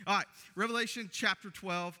All right, Revelation chapter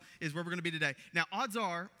 12 is where we're going to be today. Now, odds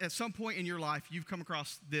are, at some point in your life, you've come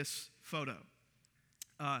across this photo.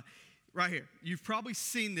 Right here. You've probably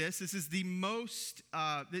seen this. This is the most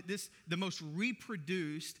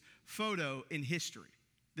reproduced photo in history.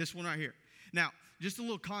 This one right here. Now, just a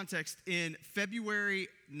little context. In February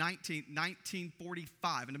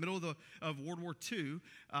 1945, in the middle of World War II,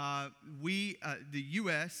 the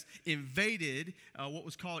U.S. invaded what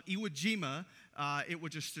was called Iwo Jima. It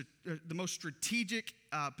was just the most strategic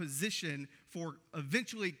position for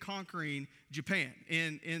eventually conquering Japan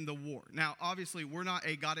in the war. Now, obviously, we're not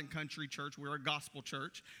a God and country church. We're a gospel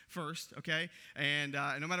church first, okay? And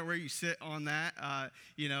no matter where you sit on that, I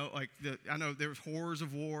know there's horrors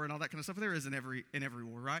of war and all that kind of stuff. But there is in every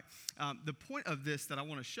war, right? The point of this that I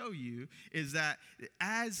want to show you is that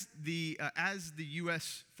as the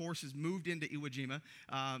U.S. forces moved into Iwo Jima,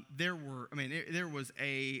 there was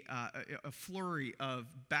a flurry of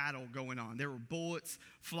battle going on. There were bullets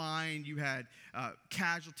flying. You had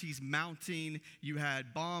casualties mounting. You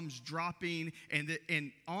had bombs dropping. And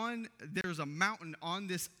there's a mountain on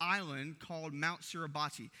this island called Mount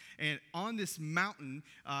Suribachi. And on this mountain,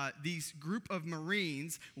 these group of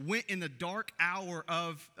Marines went in the dark hour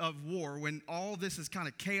of war when all this is kind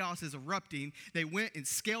of chaos is erupting. They went and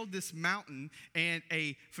scaled this mountain, and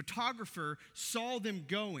a photographer saw them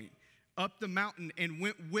going up the mountain and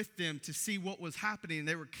went with them to see what was happening.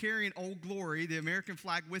 They were carrying Old Glory, the American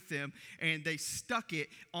flag, with them, and they stuck it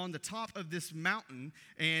on the top of this mountain.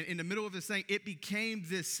 And in the middle of this thing, it became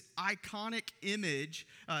this iconic image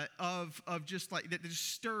of just like that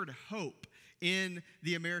just stirred hope in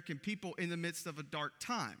the American people in the midst of a dark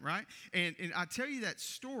time, right? And I tell you that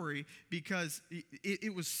story because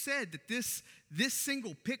it was said that this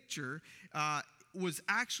single picture was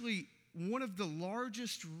actually one of the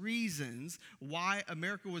largest reasons why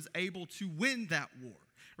America was able to win that war,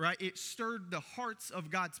 right? It stirred the hearts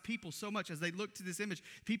of God's people so much as they looked to this image.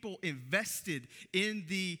 People invested in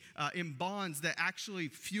in bonds that actually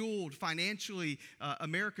fueled financially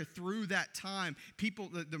America through that time. People,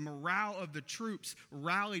 the morale of the troops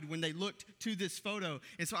rallied when they looked to this photo.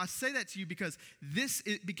 And so I say that to you because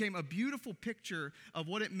it became a beautiful picture of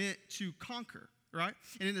what it meant to conquer. Right?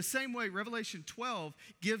 And in the same way, Revelation 12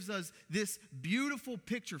 gives us this beautiful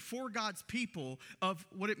picture for God's people of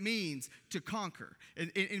what it means to conquer. And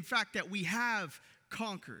in fact, that we have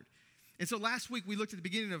conquered. And so last week we looked at the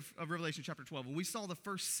beginning of Revelation chapter 12 and we saw the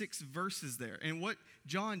first 6 verses there. And what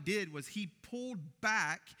John did was he pulled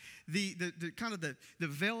back the kind of the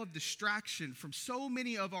veil of distraction from so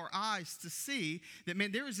many of our eyes to see that,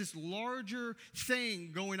 man, there is this larger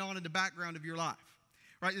thing going on in the background of your life.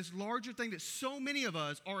 Right, this larger thing that so many of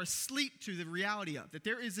us are asleep to the reality of, that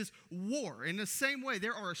there is this war. In the same way,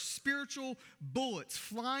 there are spiritual bullets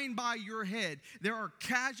flying by your head. There are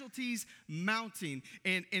casualties mounting.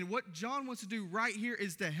 And what John wants to do right here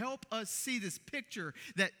is to help us see this picture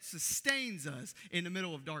that sustains us in the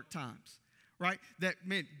middle of dark times. Right, that,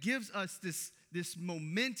 man, gives us this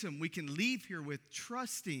momentum we can leave here with,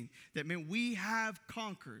 trusting that, man, we have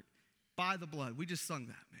conquered by the blood. We just sung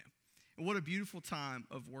that, man. And what a beautiful time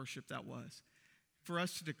of worship that was. For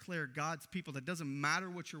us to declare God's people, that doesn't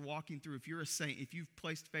matter what you're walking through. If you're a saint, if you've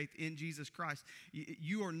placed faith in Jesus Christ,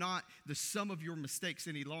 you are not the sum of your mistakes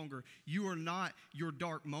any longer. You are not your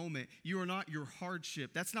dark moment. You are not your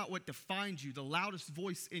hardship. That's not what defines you. The loudest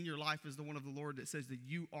voice in your life is the one of the Lord that says that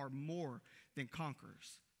you are more than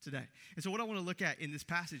conquerors today. And so what I want to look at in this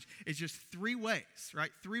passage is just 3 ways,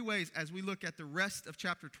 right? 3 ways as we look at the rest of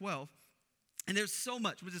chapter 12. And there's so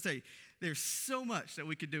much, we'll just say, there's so much that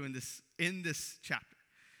we could do in this chapter.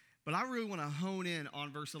 But I really want to hone in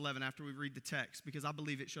on verse 11 after we read the text, because I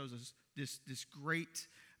believe it shows us this great,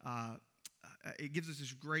 it gives us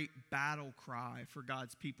this great battle cry for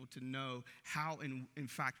God's people to know how, in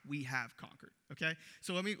fact, we have conquered, okay?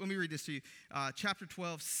 So let me read this to you. Chapter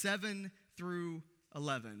 12, 7 through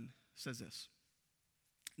 11 says this.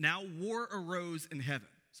 Now war arose in heaven.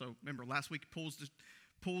 So remember, last week pulls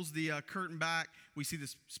the curtain back. We see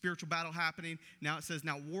this spiritual battle happening. Now it says,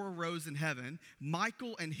 now war arose in heaven.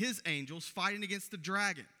 Michael and his angels fighting against the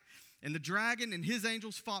dragon. And the dragon and his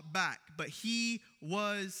angels fought back, but he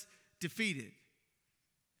was defeated.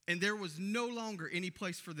 And there was no longer any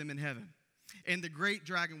place for them in heaven. And the great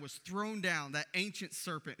dragon was thrown down, that ancient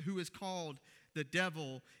serpent who is called the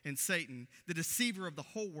devil and Satan, the deceiver of the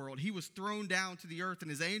whole world. He was thrown down to the earth, and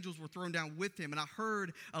his angels were thrown down with him. And I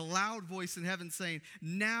heard a loud voice in heaven saying,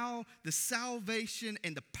 now the salvation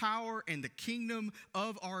and the power and the kingdom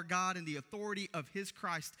of our God and the authority of his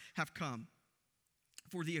Christ have come.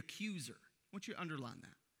 For the accuser, I want you to underline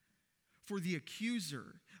that. For the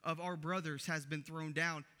accuser of our brothers has been thrown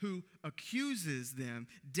down, who accuses them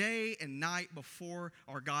day and night before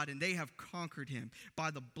our God, and they have conquered him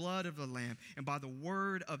by the blood of the Lamb and by the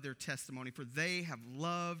word of their testimony, for they have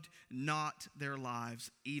loved not their lives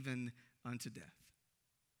even unto death.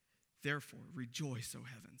 Therefore, rejoice, O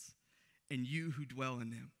heavens, and you who dwell in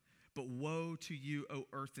them. But woe to you, O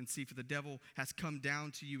earth and sea, for the devil has come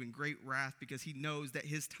down to you in great wrath, because he knows that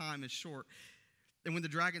his time is short. And when the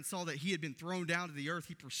dragon saw that he had been thrown down to the earth,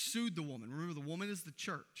 he pursued the woman. Remember, the woman is the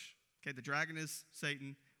church. Okay, the dragon is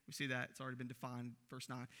Satan. We see that. It's already been defined, verse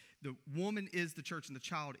 9. The woman is the church, and the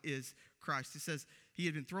child is Christ. It says he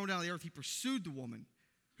had been thrown down to the earth. He pursued the woman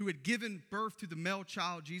who had given birth to the male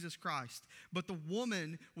child, Jesus Christ. But the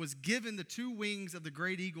woman was given the two wings of the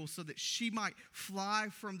great eagle so that she might fly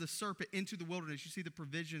from the serpent into the wilderness. You see the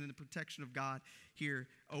provision and the protection of God here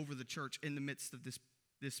over the church in the midst of this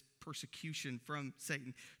persecution from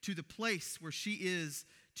Satan, to the place where she is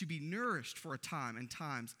to be nourished for a time and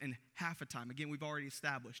times and half a time. Again, we've already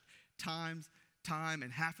established times, time,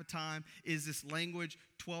 and half a time is this language,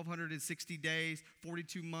 1,260 days,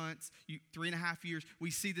 42 months, 3.5 years. We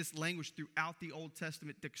see this language throughout the Old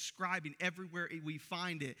Testament describing everywhere we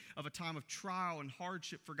find it of a time of trial and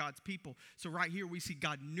hardship for God's people. So right here we see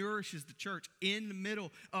God nourishes the church in the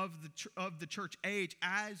middle of the church age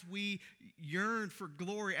as we yearn for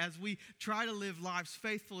glory, as we try to live lives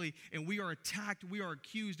faithfully, and we are attacked, we are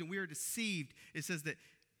accused, and we are deceived. It says that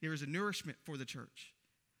there is a nourishment for the church.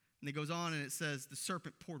 And it goes on and it says, the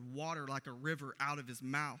serpent poured water like a river out of his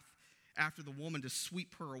mouth after the woman to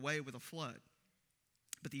sweep her away with a flood.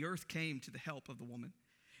 But the earth came to the help of the woman,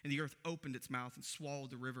 and the earth opened its mouth and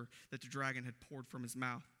swallowed the river that the dragon had poured from his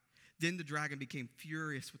mouth. Then the dragon became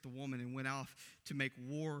furious with the woman and went off to make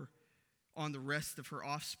war on the rest of her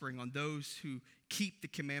offspring, on those who keep the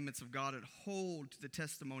commandments of God and hold to the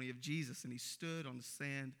testimony of Jesus. And he stood on the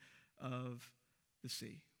sand of the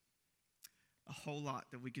sea. A whole lot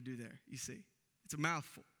that we could do there, you see. It's a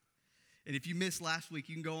mouthful. And if you missed last week,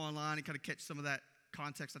 you can go online and kind of catch some of that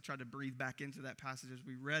context. I tried to breathe back into that passage as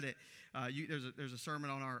we read it. There's a sermon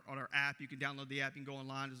on our app. You can download the app. You can go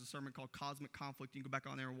online. There's a sermon called Cosmic Conflict. You can go back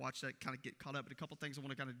on there and watch that, kind of get caught up. But a couple things I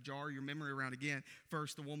want to kind of jar your memory around again.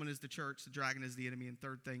 First, the woman is the church. The dragon is the enemy. And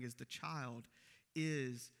third thing is the child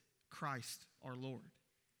is Christ our Lord.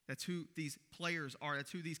 That's who these players are.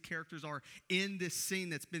 That's who these characters are in this scene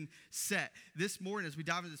that's been set. This morning, as we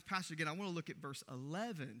dive into this passage again, I want to look at verse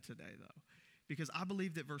 11 today, though, because I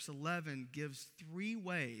believe that verse 11 gives 3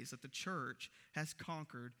 ways that the church has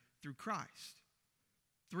conquered through Christ.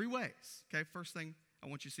 3 ways, okay? First thing I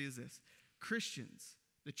want you to see is this. Christians,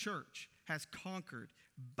 the church, has conquered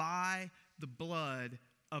by the blood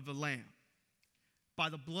of the Lamb. By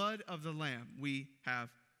the blood of the Lamb, we have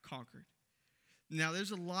conquered. Now,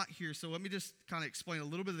 there's a lot here, so let me just kind of explain a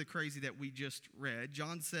little bit of the crazy that we just read.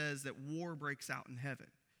 John says that war breaks out in heaven,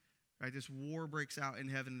 right? This war breaks out in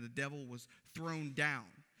heaven, and the devil was thrown down.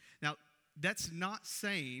 Now, that's not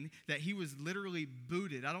saying that he was literally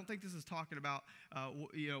booted. I don't think this is talking about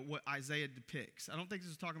what Isaiah depicts. I don't think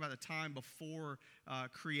this is talking about the time before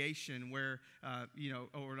creation where,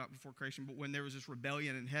 or not before creation, but when there was this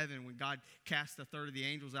rebellion in heaven, when God cast a third of the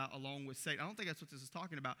angels out along with Satan. I don't think that's what this is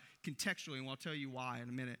talking about contextually, and I'll tell you why in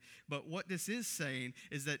a minute. But what this is saying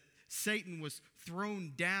is that Satan was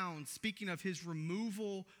thrown down, speaking of his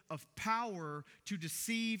removal of power to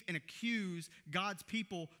deceive and accuse God's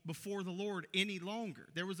people before the Lord any longer.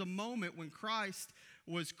 There was a moment when Christ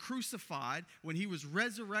was crucified, when he was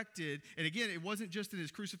resurrected, and again, it wasn't just in his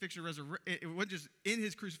crucifixion, it wasn't just in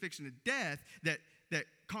his crucifixion and death that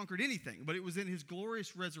conquered anything, but it was in his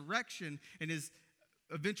glorious resurrection and his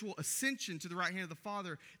eventual ascension to the right hand of the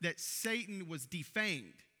Father that Satan was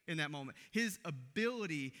defamed. In that moment, his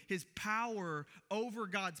ability, his power over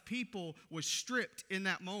God's people was stripped in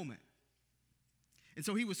that moment. And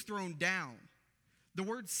so he was thrown down. The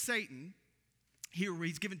word Satan, here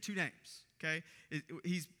he's given 2 names, okay?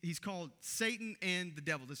 He's called Satan and the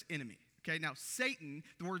devil, this enemy. Okay, now Satan,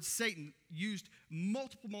 the word Satan used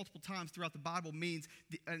multiple times throughout the Bible means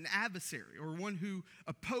an adversary or one who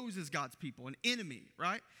opposes God's people, an enemy,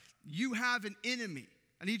 right? You have an enemy.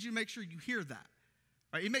 I need you to make sure you hear that.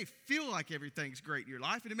 Right, it may feel like everything's great in your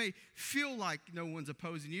life, and it may feel like no one's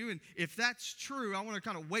opposing you. And if that's true, I want to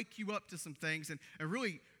kind of wake you up to some things and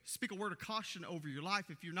really speak a word of caution over your life.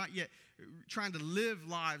 If you're not yet trying to live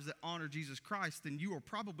lives that honor Jesus Christ, then you are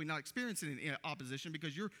probably not experiencing any opposition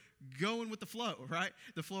because you're going with the flow, right?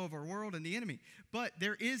 The flow of our world and the enemy. But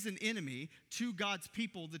there is an enemy to God's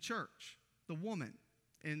people, the church, the woman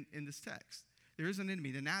in this text. There is an enemy,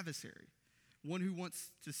 an adversary. one who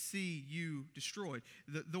wants to see you destroyed.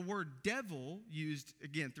 The word devil, used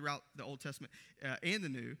again throughout the Old Testament and the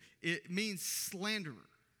New, it means slanderer,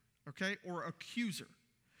 okay, or accuser.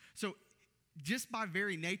 So just by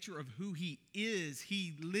very nature of who he is,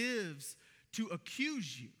 he lives to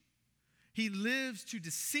accuse you. He lives to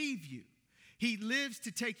deceive you. He lives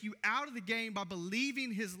to take you out of the game by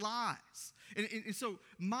believing his lies. And so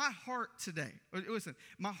my heart today,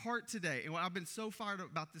 and what I've been so fired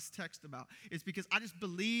up about this text about, is because I just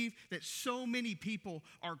believe that so many people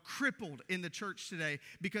are crippled in the church today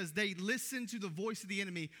because they listen to the voice of the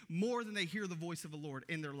enemy more than they hear the voice of the Lord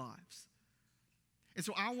in their lives. And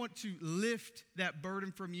so I want to lift that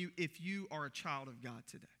burden from you if you are a child of God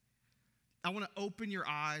today. I want to open your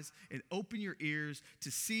eyes and open your ears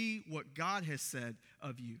to see what God has said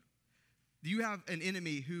of you. You have an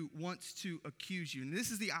enemy who wants to accuse you. And this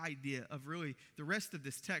is the idea of really the rest of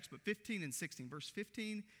this text, but 15 and 16. Verse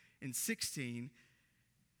 15 and 16,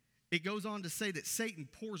 it goes on to say that Satan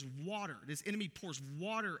pours water. This enemy pours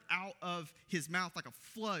water out of his mouth like a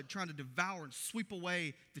flood, trying to devour and sweep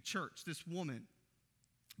away the church, this woman.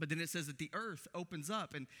 But then it says that the earth opens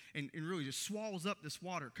up and really just swallows up this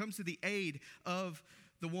water, comes to the aid of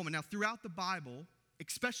the woman. Now, throughout the Bible,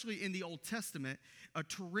 especially in the Old Testament, a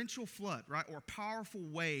torrential flood, right, or a powerful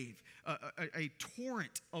wave, a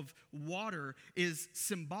torrent of water is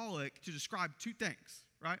symbolic to describe two things,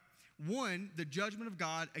 right? One, the judgment of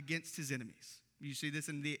God against his enemies. You see this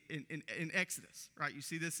in Exodus, right? You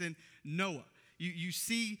see this in Noah. You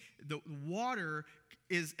see the water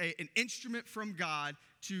is an instrument from God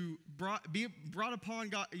to be brought upon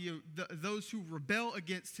God, those who rebel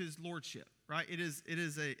against his lordship, right? It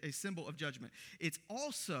is a symbol of judgment. It's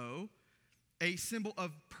also a symbol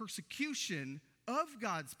of persecution of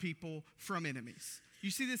God's people from enemies.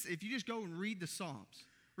 You see this if you just go and read the Psalms.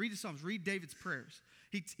 Read David's prayers.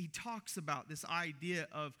 He talks about this idea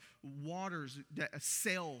of waters that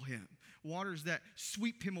assail him, waters that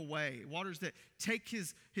sweep him away, waters that take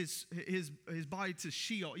his body to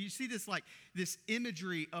Sheol. You see this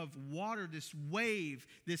imagery of water, this wave,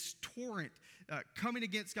 this torrent coming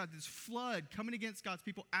against God, this flood coming against God's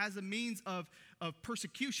people as a means of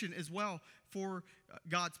persecution as well for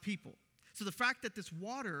God's people. So the fact that this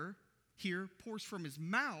water here pours from his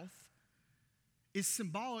mouth is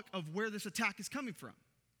symbolic of where this attack is coming from,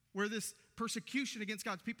 where this persecution against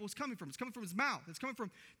God's people is coming from. It's coming from his mouth. It's coming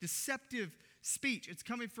from deceptive speech. It's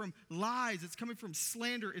coming from lies. It's coming from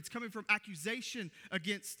slander. It's coming from accusation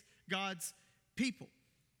against God's people.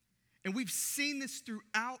 And we've seen this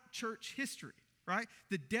throughout church history, right?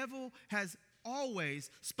 The devil has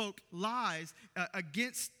always spoke lies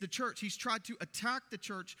against the church. He's tried to attack the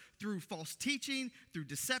church through false teaching, through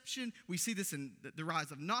deception. We see this in the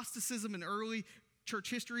rise of Gnosticism in early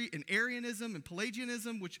church history, and Arianism and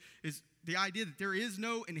Pelagianism, which is the idea that there is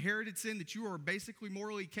no inherited sin, that you are basically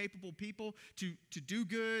morally capable people to do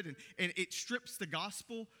good, and it strips the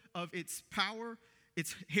gospel of its power.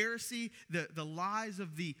 It's heresy, the lies of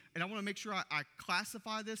and I want to make sure I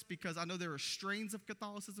classify this because I know there are strains of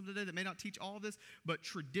Catholicism today that may not teach all of this, but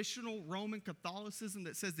traditional Roman Catholicism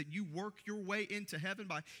that says that you work your way into heaven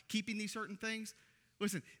by keeping these certain things.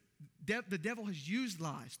 Listen, the devil has used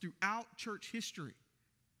lies throughout church history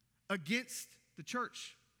against the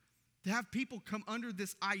church to have people come under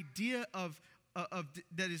this idea of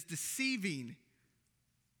that is deceiving,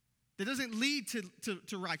 that doesn't lead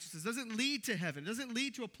to righteousness, doesn't lead to heaven, doesn't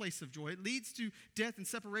lead to a place of joy. It leads to death and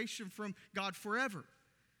separation from God forever.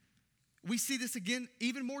 We see this again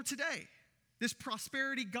even more today. This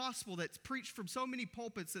prosperity gospel that's preached from so many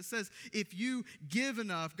pulpits that says if you give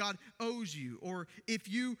enough, God owes you. Or if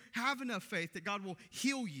you have enough faith, that God will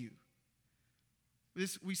heal you.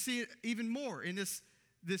 We see it even more in this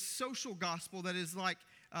social gospel that is like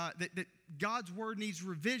that God's word needs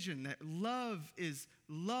revision, that love is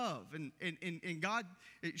love. And God,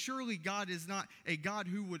 surely God is not a God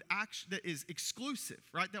who would that is exclusive,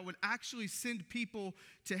 right? That would actually send people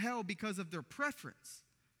to hell because of their preference.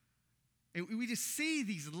 And we just see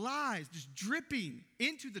these lies just dripping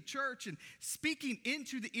into the church and speaking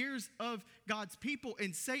into the ears of God's people,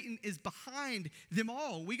 and Satan is behind them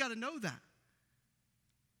all. We got to know that.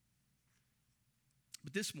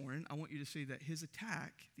 But this morning, I want you to see that his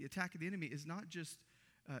attack, the attack of the enemy, is not just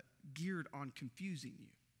geared on confusing you.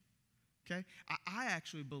 Okay? I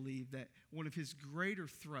actually believe that one of his greater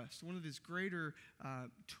thrusts, one of his greater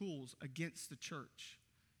tools against the church,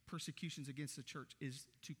 persecutions against the church, is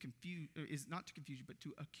not to confuse you, but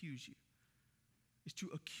to accuse you. Is to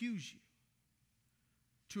accuse you.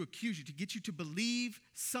 To accuse you, to get you to believe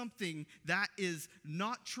something that is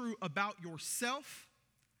not true about yourself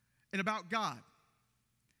and about God.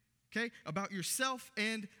 okay? About yourself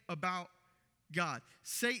and about God.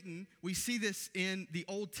 Satan, we see this in the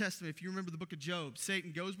Old Testament. If you remember the book of Job,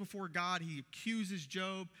 Satan goes before God. He accuses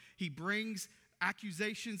Job. He brings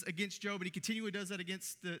accusations against Job, and he continually does that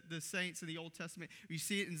against the saints in the Old Testament. You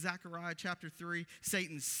see it in Zechariah chapter 3.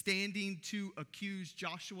 Satan standing to accuse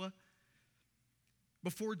Joshua.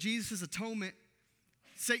 Before Jesus' atonement,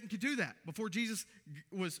 Satan could do that. Before Jesus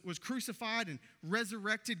was crucified and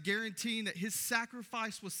resurrected, guaranteeing that his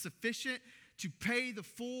sacrifice was sufficient to pay the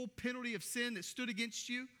full penalty of sin that stood against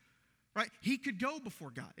you, right? He could go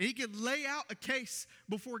before God, and he could lay out a case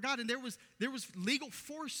before God, and there was legal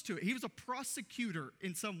force to it. He was a prosecutor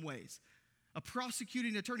in some ways, a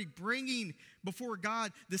prosecuting attorney, bringing before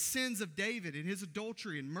God the sins of David and his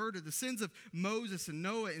adultery and murder, the sins of Moses and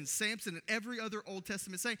Noah and Samson and every other Old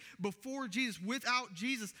Testament saint. Before Jesus, without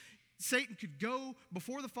Jesus, Satan could go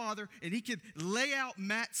before the Father, and he could lay out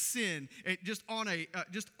Matt's sin just on a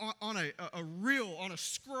reel, on a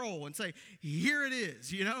scroll, and say, "Here it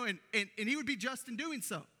is," and he would be just in doing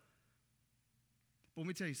so. But let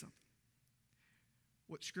me tell you something.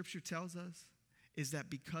 What Scripture tells us is that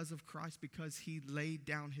because of Christ, because he laid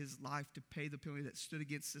down his life to pay the penalty that stood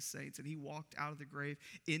against the saints, and he walked out of the grave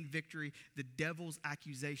in victory, the devil's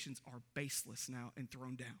accusations are baseless now and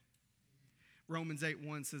thrown down. Romans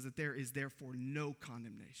 8:1 says that there is therefore no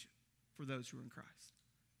condemnation for those who are in Christ.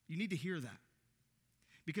 You need to hear that.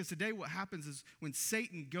 Because today what happens is when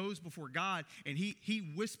Satan goes before God and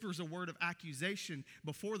he whispers a word of accusation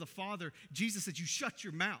before the Father, Jesus says, "You shut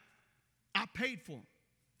your mouth. I paid for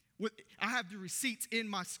them. I have the receipts in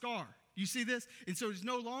my scar." You see this? And so it's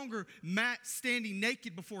no longer Matt standing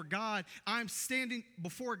naked before God. I'm standing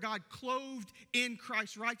before God clothed in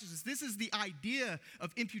Christ's righteousness. This is the idea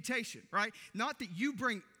of imputation, right? Not that you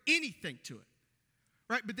bring anything to it,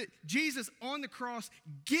 right? But that Jesus on the cross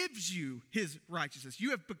gives you his righteousness.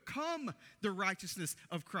 You have become the righteousness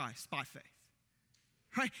of Christ by faith.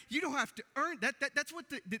 Right? You don't have to earn that.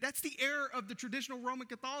 That's the error of the traditional Roman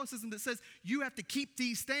Catholicism that says you have to keep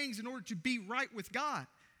these things in order to be right with God.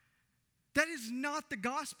 That is not the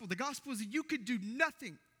gospel. The gospel is that you could do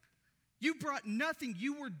nothing. You brought nothing.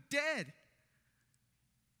 You were dead.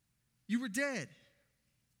 You were dead.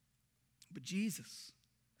 But Jesus,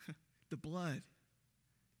 the blood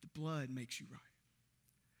makes you right.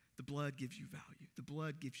 The blood gives you value. The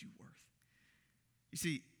blood gives you worth. You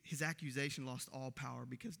see, his accusation lost all power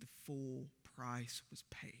because the full price was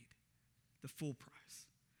paid. The full price.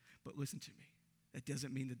 But listen to me. That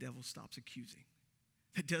doesn't mean the devil stops accusing.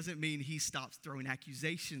 That doesn't mean he stops throwing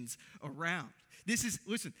accusations around. This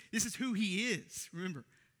is who he is. Remember,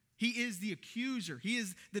 he is the accuser. He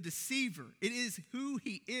is the deceiver. It is who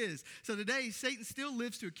he is. So today, Satan still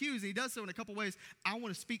lives to accuse, and he does so in a couple ways I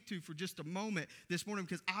want to speak to for just a moment this morning,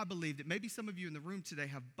 because I believe that maybe some of you in the room today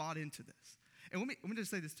have bought into this. And let me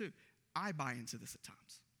just say this too. I buy into this at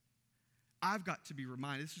times. I've got to be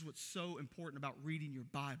reminded. This is what's so important about reading your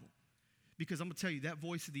Bible, because I'm going to tell you that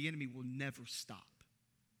voice of the enemy will never stop.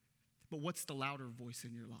 But what's the louder voice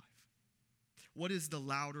in your life? What is the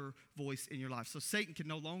louder voice in your life? So Satan can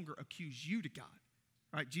no longer accuse you to God,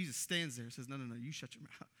 right? Jesus stands there and says, no, you shut your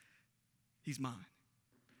mouth. He's mine.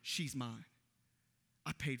 She's mine.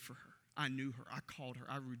 I paid for her. I knew her. I called her.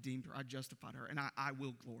 I redeemed her. I justified her. And I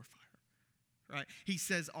will glorify her, right? He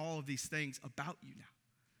says all of these things about you now,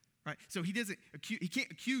 right? So he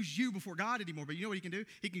can't accuse you before God anymore, but you know what he can do?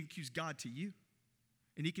 He can accuse God to you,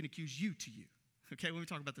 and he can accuse you to you. Okay, let me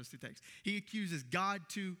talk about those two things. He accuses God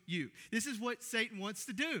to you. This is what Satan wants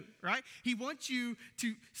to do, right? He wants you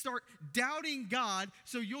to start doubting God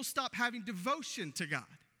so you'll stop having devotion to God.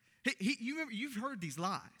 You remember, you've heard these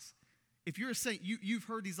lies. If you're a saint, you've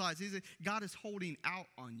heard these lies. God is holding out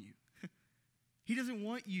on you. He doesn't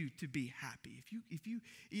want you to be happy. If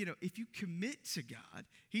you commit to God,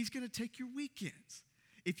 he's going to take your weekends.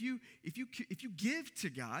 If you give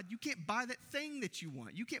to God, you can't buy that thing that you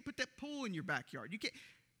want. You can't put that pool in your backyard. You can't.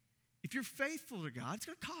 If you're faithful to God, it's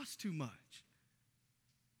going to cost too much.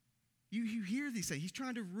 You hear these things. He's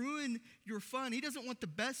trying to ruin your fun. He doesn't want the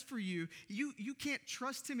best for you. You can't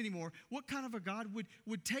trust him anymore. What kind of a God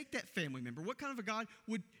would take that family member? What kind of a God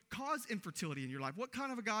would cause infertility in your life? What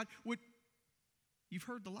kind of a God would... You've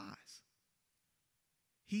heard the lies.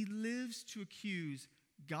 He lives to accuse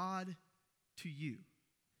God to you.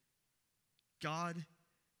 God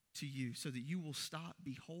to you, so that you will stop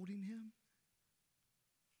beholding him.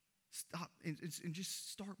 Stop and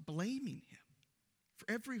just start blaming him for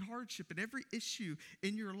every hardship and every issue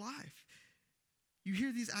in your life. You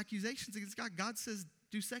hear these accusations against God. God says,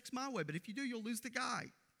 do sex my way, but if you do, you'll lose the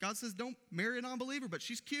guy. God says, don't marry a non-believer, but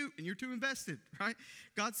she's cute and you're too invested, right?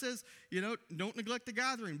 God says, don't neglect the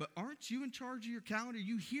gathering, but aren't you in charge of your calendar?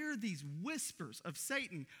 You hear these whispers of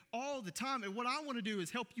Satan all the time, and what I want to do is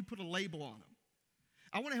help you put a label on them.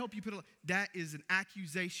 I want to help you that is an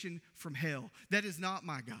accusation from hell. That is not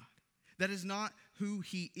my God. That is not who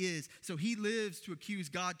he is. So he lives to accuse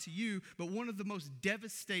God to you, but one of the most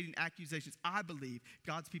devastating accusations I believe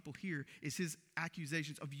God's people hear is his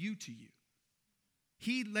accusations of you to you.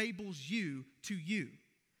 He labels you to you.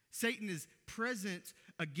 Satan is present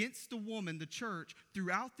against the woman, the church,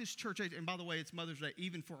 throughout this church age. And by the way, it's Mother's Day,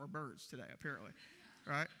 even for our birds today, apparently.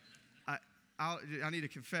 Right? I need to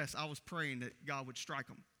confess, I was praying that God would strike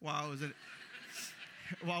them while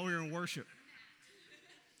we were in worship.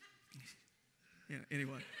 Yeah,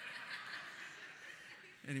 anyway.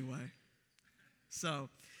 So,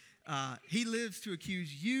 he lives to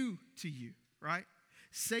accuse you to you, right?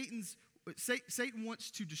 Satan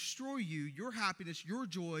wants to destroy you, your happiness, your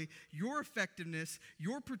joy, your effectiveness,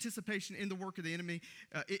 your participation in the work of the enemy,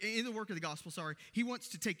 in the work of the gospel, sorry. He wants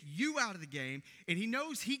to take you out of the game, and he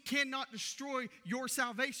knows he cannot destroy your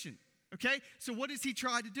salvation, okay? So what does he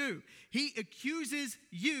try to do? He accuses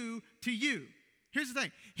you to you. Here's the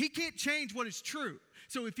thing. He can't change what is true.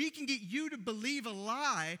 So if he can get you to believe a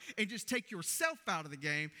lie and just take yourself out of the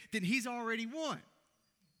game, then he's already won.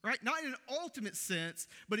 Right? Not in an ultimate sense,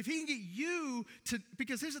 but if he can get you to,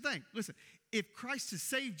 because here's the thing, listen, if Christ has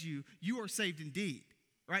saved you, you are saved indeed,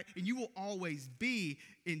 right? And you will always be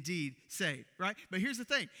indeed saved, right? But here's the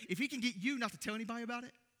thing, if he can get you not to tell anybody about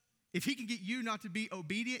it, if he can get you not to be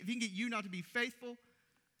obedient, if he can get you not to be faithful,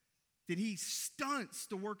 then he stunts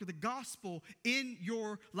the work of the gospel in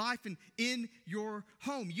your life and in your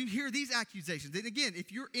home. You hear these accusations. And again,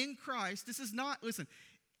 if you're in Christ, this is not, listen,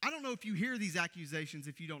 I don't know if you hear these accusations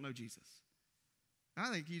if you don't know Jesus. I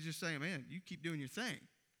think he's just saying, man, you keep doing your thing.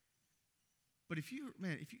 But if you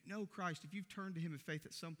know Christ, if you've turned to him in faith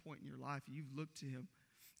at some point in your life and you've looked to him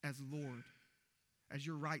as Lord, as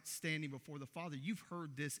your right standing before the Father, you've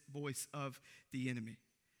heard this voice of the enemy.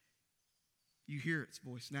 You hear its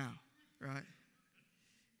voice now, right?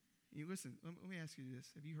 You listen, let me ask you this.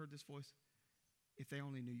 Have you heard this voice? If they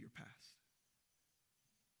only knew your past.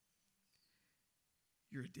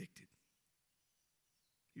 You're addicted.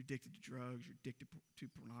 You're addicted to drugs. You're addicted to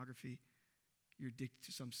pornography. You're addicted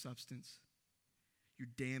to some substance. You're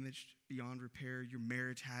damaged beyond repair. Your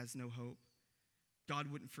marriage has no hope.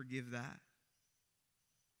 God wouldn't forgive that.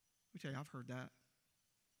 Let me tell you, I've heard that.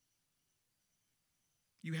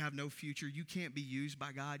 You have no future. You can't be used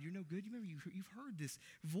by God. You're no good. You remember, you've heard this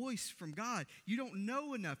voice from God. You don't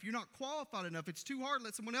know enough. You're not qualified enough. It's too hard.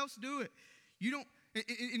 Let someone else do it. You don't.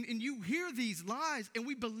 And you hear these lies, and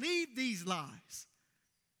we believe these lies.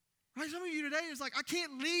 Right? Some of you today is like, I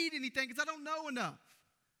can't lead anything because I don't know enough.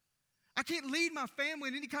 I can't lead my family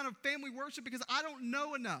in any kind of family worship because I don't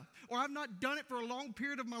know enough. Or I've not done it for a long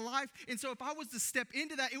period of my life. And so if I was to step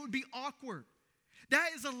into that, it would be awkward.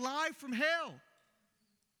 That is a lie from hell.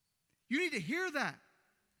 You need to hear that.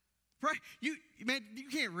 Right? You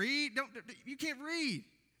can't read. You can't read.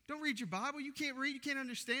 Don't read your Bible. You can't read. You can't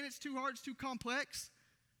understand. It's too hard. It's too complex.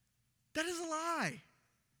 That is a lie.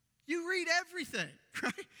 You read everything,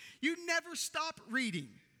 right? You never stop reading.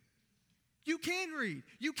 You can read.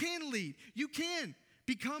 You can lead. You can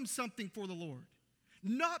become something for the Lord.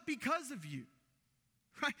 Not because of you,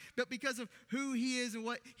 right? But because of who he is and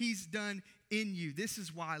what he's done in you. This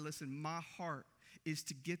is why, listen, my heart is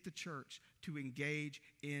to get the church to engage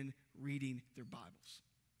in reading their Bibles.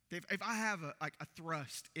 If I have a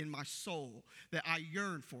thrust in my soul that I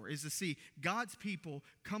yearn for, is to see God's people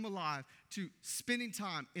come alive to spending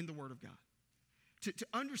time in the Word of God, to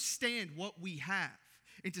understand what we have,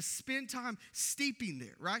 and to spend time steeping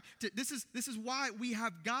there, right? This is why we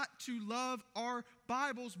have got to love our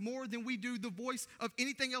Bibles more than we do the voice of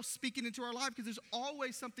anything else speaking into our life, because there's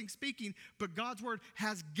always something speaking, but God's Word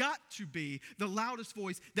has got to be the loudest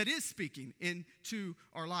voice that is speaking into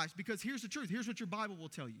our lives. Because here's the truth. Here's what your Bible will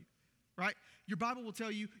tell you, right? Your Bible will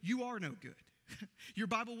tell you you are no good. Your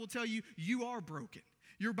Bible will tell you you are broken.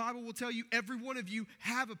 Your Bible will tell you every one of you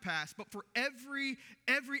have a past, but for every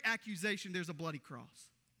accusation, there's a bloody cross.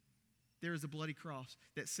 There is a bloody cross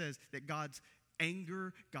that says that God's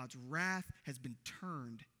anger, God's wrath has been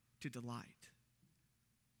turned to delight.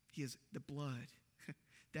 He is the blood.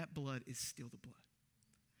 That blood is still the blood.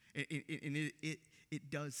 And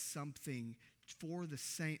it does something for the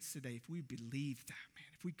saints today. If we believe that, man,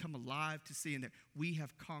 if we come alive to seeing that we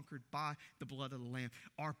have conquered by the blood of the Lamb.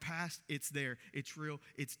 Our past, it's there. It's real.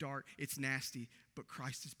 It's dark. It's nasty. But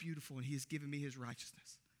Christ is beautiful, and he has given me his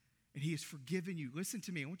righteousness. and he has forgiven you. Listen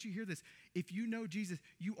to me. I want you to hear this. If you know Jesus,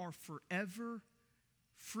 you are forever,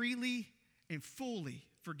 freely, and fully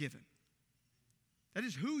forgiven. That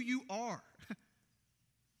is who you are.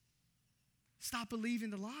 Stop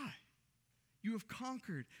believing the lie. You have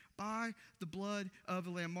conquered by the blood of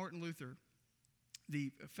the Lamb. Martin Luther,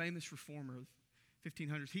 the famous reformer of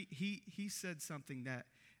 1500s, he said something that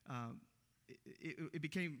it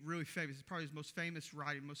became really famous. It's probably his most famous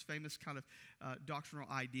writing, most famous kind of doctrinal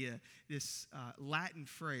idea. This Latin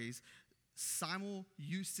phrase, simul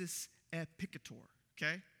justus et peccator,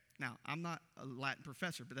 okay? Now, I'm not a Latin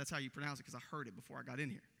professor, but that's how you pronounce it because I heard it before I got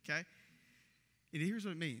in here, okay? And here's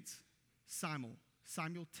what it means.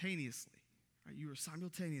 Simultaneously. Right? You are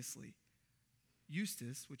simultaneously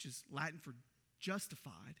justus, which is Latin for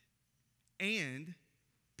justified, and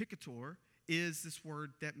peccator is this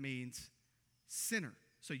word that means sinner.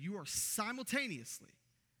 So you are simultaneously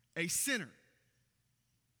a sinner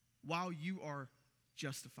while you are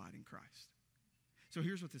justified in Christ. So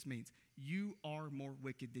here's what this means. You are more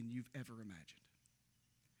wicked than you've ever imagined.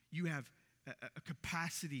 You have a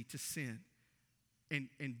capacity to sin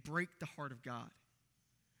and break the heart of God.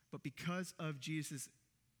 But because of Jesus'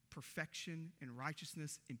 perfection and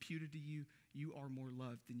righteousness imputed to you, you are more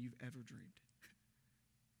loved than you've ever dreamed.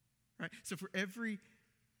 Right? So for every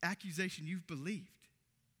accusation you've believed,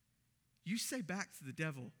 you say back to the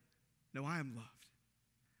devil, no, I am loved.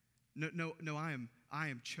 No, I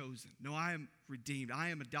am chosen. No, I am redeemed. I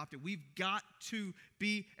am adopted. We've got to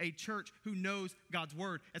be a church who knows God's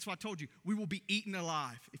word. That's why I told you, we will be eaten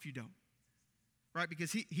alive if you don't. Right?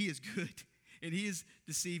 Because he is good and he is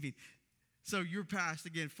deceiving. So you're past,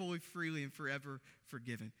 again, fully, freely, and forever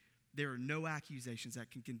forgiven. There are no accusations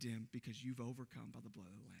that can condemn because you've overcome by the blood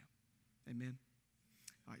of the Lamb. Amen?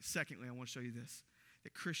 All right, secondly, I want to show you this,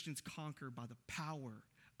 that Christians conquer by the power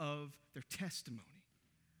of their testimony.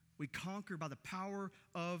 We conquer by the power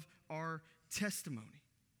of our testimony.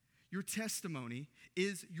 Your testimony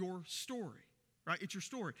is your story, right? It's your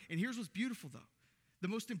story. And here's what's beautiful, though. The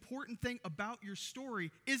most important thing about your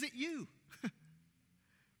story isn't you,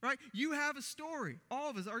 right? You have a story. All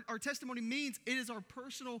of us, our testimony means it is our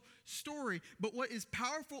personal story. But what is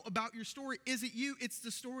powerful about your story isn't you. It's the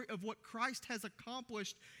story of what Christ has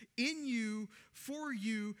accomplished in you, for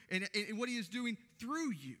you, and what he is doing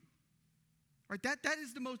through you. Right? That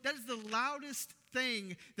is the loudest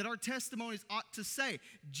thing that our testimonies ought to say.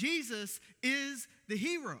 Jesus is the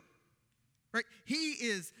hero. Right? He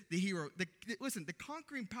is the hero. Listen, the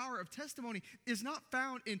conquering power of testimony is not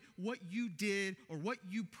found in what you did or what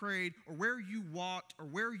you prayed or where you walked or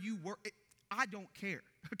where you were. I don't care.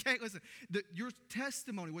 Okay? Listen, your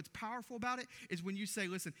testimony, what's powerful about it is when you say,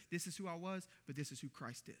 listen, this is who I was, but this is who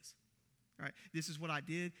Christ is. All right? This is what I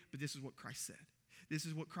did, but this is what Christ said. This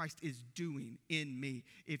is what Christ is doing in me.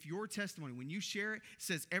 If your testimony, when you share it,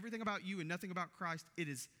 says everything about you and nothing about Christ, it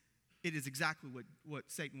is exactly what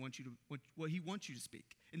Satan wants you to, what he wants you to speak.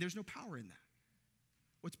 And there's no power in that.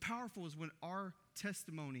 What's powerful is when our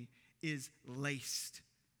testimony is laced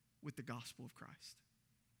with the gospel of Christ.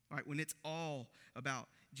 All right, when it's all about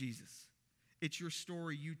Jesus. It's your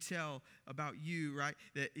story you tell about you, right?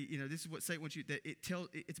 That, this is what Satan wants you, that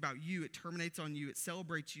it's about you, it terminates on you, it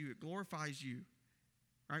celebrates you, it glorifies you.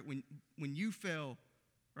 Right? When you fail,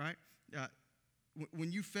 right?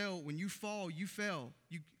 When you fail, when you fall, you fail.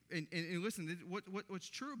 And listen, what's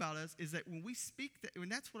true about us is that when we speak, when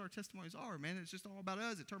that's what our testimonies are, man, it's just all about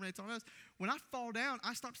us. It terminates on us. When I fall down,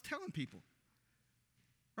 I stop telling people.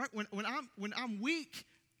 Right? When I'm weak,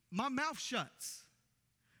 my mouth shuts.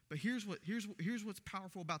 But here's what's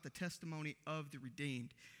powerful about the testimony of the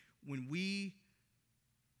redeemed.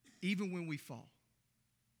 Even when we fall,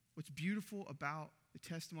 what's beautiful about the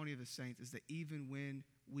testimony of the saints is that even when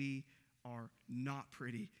we are not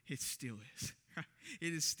pretty, it still is.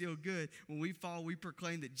 It is still good. When we fall, we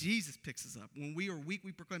proclaim that Jesus picks us up. When we are weak,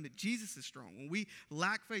 we proclaim that Jesus is strong. When we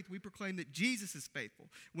lack faith, we proclaim that Jesus is faithful.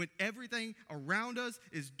 When everything around us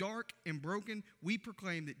is dark and broken, we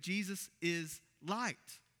proclaim that Jesus is light.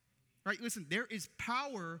 Right? Listen, there is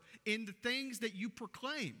power in the things that you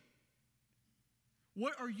proclaim.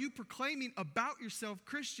 What are you proclaiming about yourself,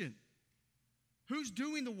 Christian? Who's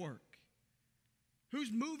doing the work?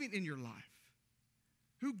 Who's moving in your life?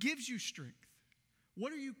 Who gives you strength?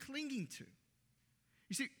 What are you clinging to?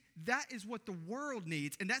 You see, that is what the world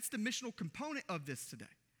needs, and that's the missional component of this today,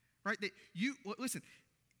 right? Listen,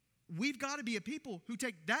 we've got to be a people who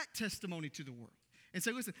take that testimony to the world and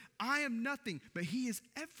say, listen, I am nothing, but he is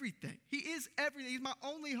everything. He is everything. He's my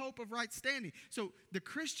only hope of right standing. So the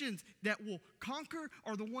Christians that will conquer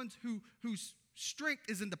are the ones whose strength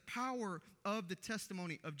is in the power of the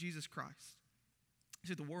testimony of Jesus Christ.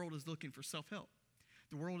 So the world is looking for self-help.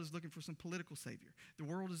 The world is looking for some political savior. The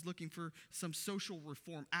world is looking for some social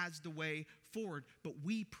reform as the way forward, but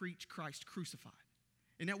we preach Christ crucified.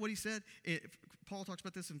 Isn't that what he said? Paul talks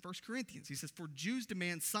about this in 1 Corinthians. He says, for Jews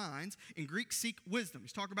demand signs and Greeks seek wisdom.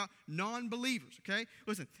 He's talking about non-believers, okay?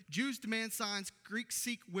 Listen, Jews demand signs, Greeks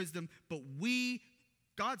seek wisdom, but we,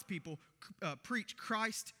 God's people, preach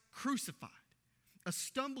Christ crucified. A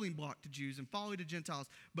stumbling block to Jews and folly to Gentiles,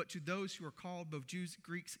 but to those who are called, both Jews and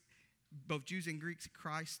Greeks,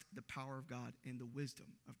 Christ, the power of God and the wisdom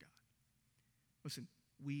of God. Listen,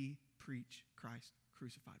 we preach Christ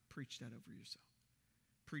crucified. Preach that over yourself.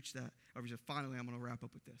 Preach that over yourself. Finally, I'm going to wrap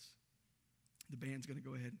up with this. The band's going to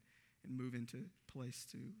go ahead and move into place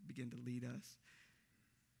to begin to lead us.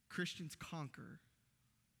 Christians conquer.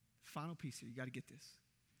 Final piece here, you got to get this.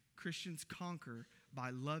 Christians conquer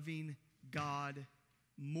by loving God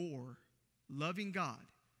more. Loving God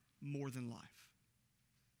more than life.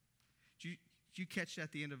 Did you catch that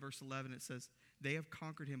at the end of verse 11? It says, they have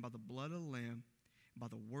conquered him by the blood of the Lamb, by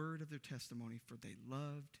the word of their testimony, for they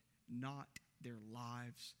loved not their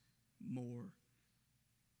lives more.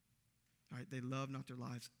 All right, they love not their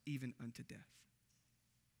lives even unto death.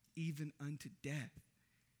 Even unto death.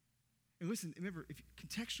 And listen, remember,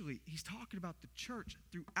 contextually, he's talking about the church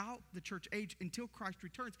throughout the church age until Christ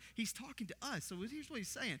returns. He's talking to us. So here's what he's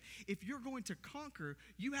saying. If you're going to conquer,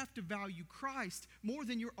 you have to value Christ more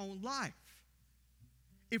than your own life.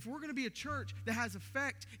 If we're going to be a church that has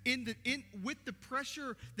effect with the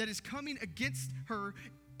pressure that is coming against her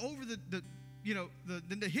over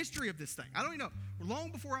the history of this thing. I don't even know.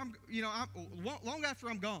 Long before long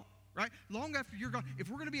after I'm gone. Right? Long after you're gone, if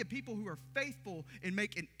we're going to be a people who are faithful and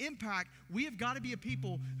make an impact, we have got to be a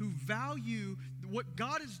people who value what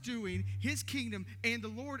God is doing, his kingdom, and the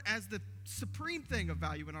Lord as the supreme thing of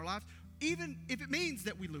value in our lives, even if it means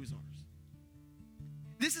that we lose ours.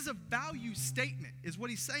 This is a value statement, is what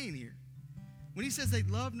he's saying here. When he says they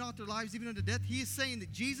love not their lives even unto death, he is saying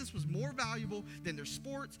that Jesus was more valuable than their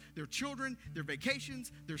sports, their children, their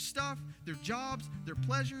vacations, their stuff, their jobs, their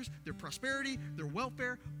pleasures, their prosperity, their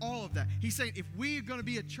welfare, all of that. He's saying if we're going to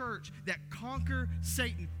be a church that conquer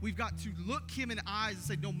Satan, we've got to look him in the eyes and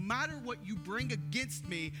say, no matter what you bring against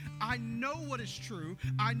me, I know what is true.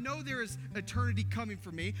 I know there is eternity coming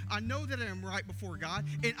for me. I know that I am right before God,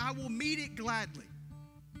 and I will meet it gladly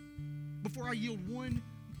before I yield one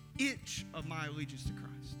inch of my allegiance to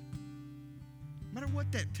Christ. No matter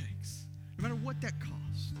what that takes, no matter what that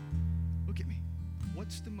costs, look at me.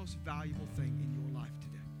 What's the most valuable thing in your life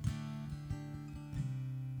today?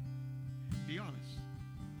 Be honest.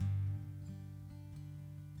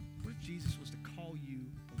 What if Jesus was to call you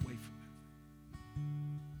away from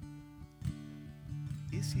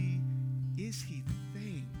it? Is he the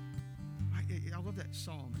thing? I love that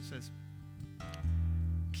psalm. It says,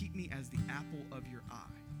 keep me as the apple of your eye.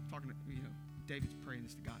 Talking to, David's praying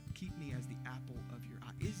this to God. Keep me as the apple of your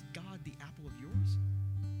eye. Is God the apple of yours?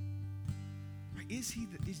 Right? Is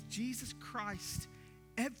Jesus Christ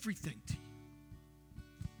everything to you?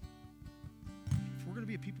 If we're going to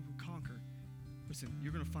be a people who conquer, listen,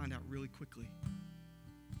 you're going to find out really quickly.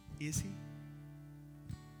 Is he?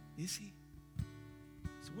 Is he?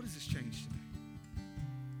 So what does this change today?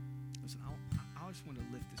 Listen, I just want to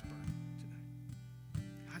lift this burden today.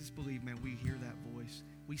 I just believe, man, we hear that voice.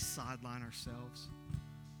 We sideline ourselves.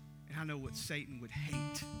 And I know what Satan would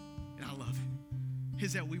hate, and I love it,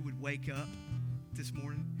 is that we would wake up this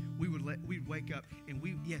morning. We'd wake up, and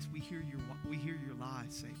we hear your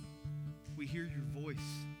lies, Satan. We hear your voice.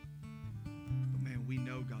 But man, we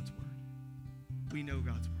know God's word. We know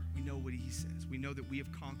God's word. We know what he says. We know that we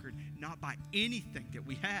have conquered not by anything that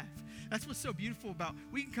we have. That's what's so beautiful about,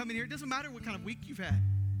 we can come in here. It doesn't matter what kind of week you've had.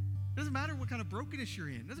 It doesn't matter what kind of brokenness you're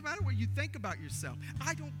in. It doesn't matter what you think about yourself.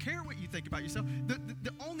 I don't care what you think about yourself.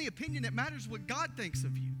 The only opinion that matters is what God thinks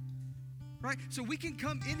of you. Right? So we can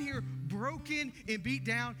come in here broken and beat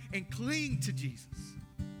down and cling to Jesus.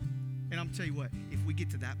 And I'm telling you what, if we get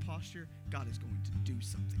to that posture, God is going to do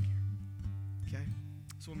something here. Okay?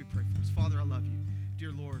 So let me pray for us. Father, I love you.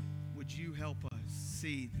 Dear Lord, would you help us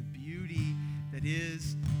see the beauty that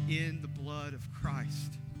is in the blood of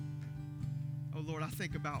Christ? Oh, Lord, I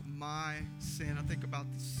think about my sin. I think about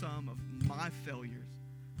the sum of my failures.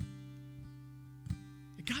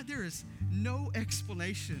 And God, there is no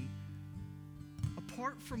explanation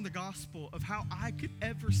apart from the gospel of how I could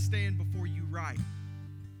ever stand before you right.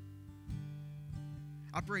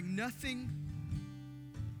 I bring nothing,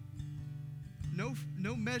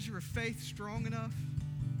 no measure of faith strong enough.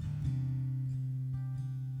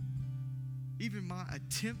 Even my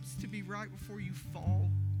attempts to be right before you fall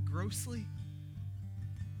grossly.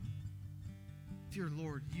 Dear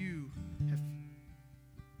Lord, you have,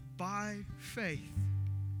 by faith,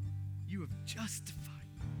 you have justified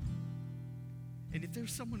me. And if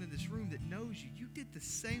there's someone in this room that knows you, you did the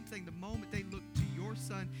same thing the moment they looked to your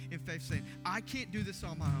Son in faith, saying, I can't do this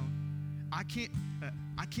on my own. I can't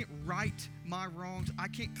right my wrongs. I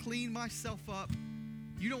can't clean myself up.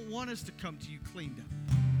 You don't want us to come to you cleaned up.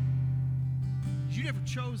 You never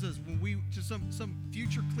chose us when we, to some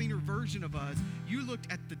future cleaner version of us. You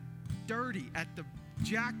looked at the dirty, at the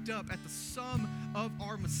jacked up, at the sum of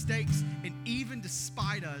our mistakes, and even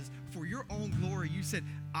despite us, for your own glory, you said,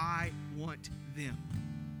 I want them.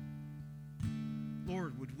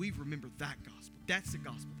 Lord, would we remember that gospel? That's the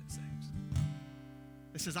gospel that saves.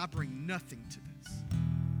 It says, I bring nothing to this.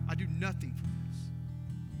 I do nothing for this.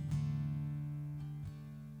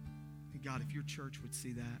 And God, if your church would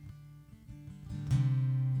see that,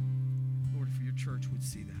 Lord, if your church would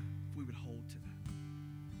see that, if we would hold to that,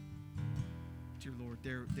 dear Lord,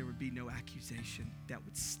 there would be no accusation that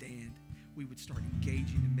would stand. We would start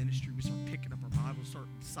engaging in ministry. We start picking up our Bibles, start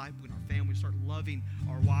discipling our family, start loving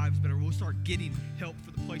our wives better. We'll start getting help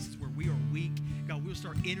for the places where we are weak. God, we'll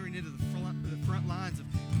start entering into the front lines of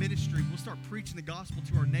ministry. We'll start preaching the gospel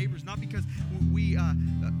to our neighbors, not because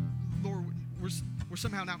Lord, we're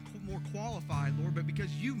somehow now more qualified, Lord, but because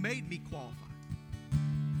you made me qualified.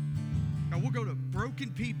 God, we'll go to broken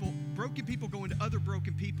people going to other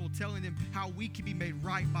broken people, telling them how we can be made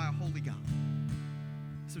right by a holy God.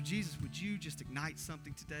 So Jesus, would you just ignite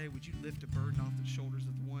something today? Would you lift a burden off the shoulders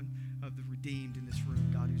of the one of the redeemed in this room,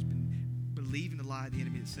 God, who's been believing the lie of the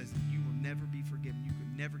enemy that says that you will never be forgiven. You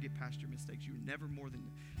could never get past your mistakes. You are never more than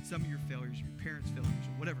some of your failures, your parents' failures,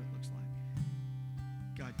 or whatever it looks like.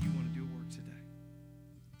 God, you want to do a work today.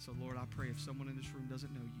 So Lord, I pray if someone in this room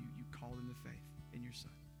doesn't know you, you call them to faith in your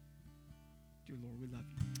Son. Dear Lord, we love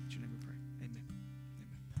you. In your name we pray. Amen.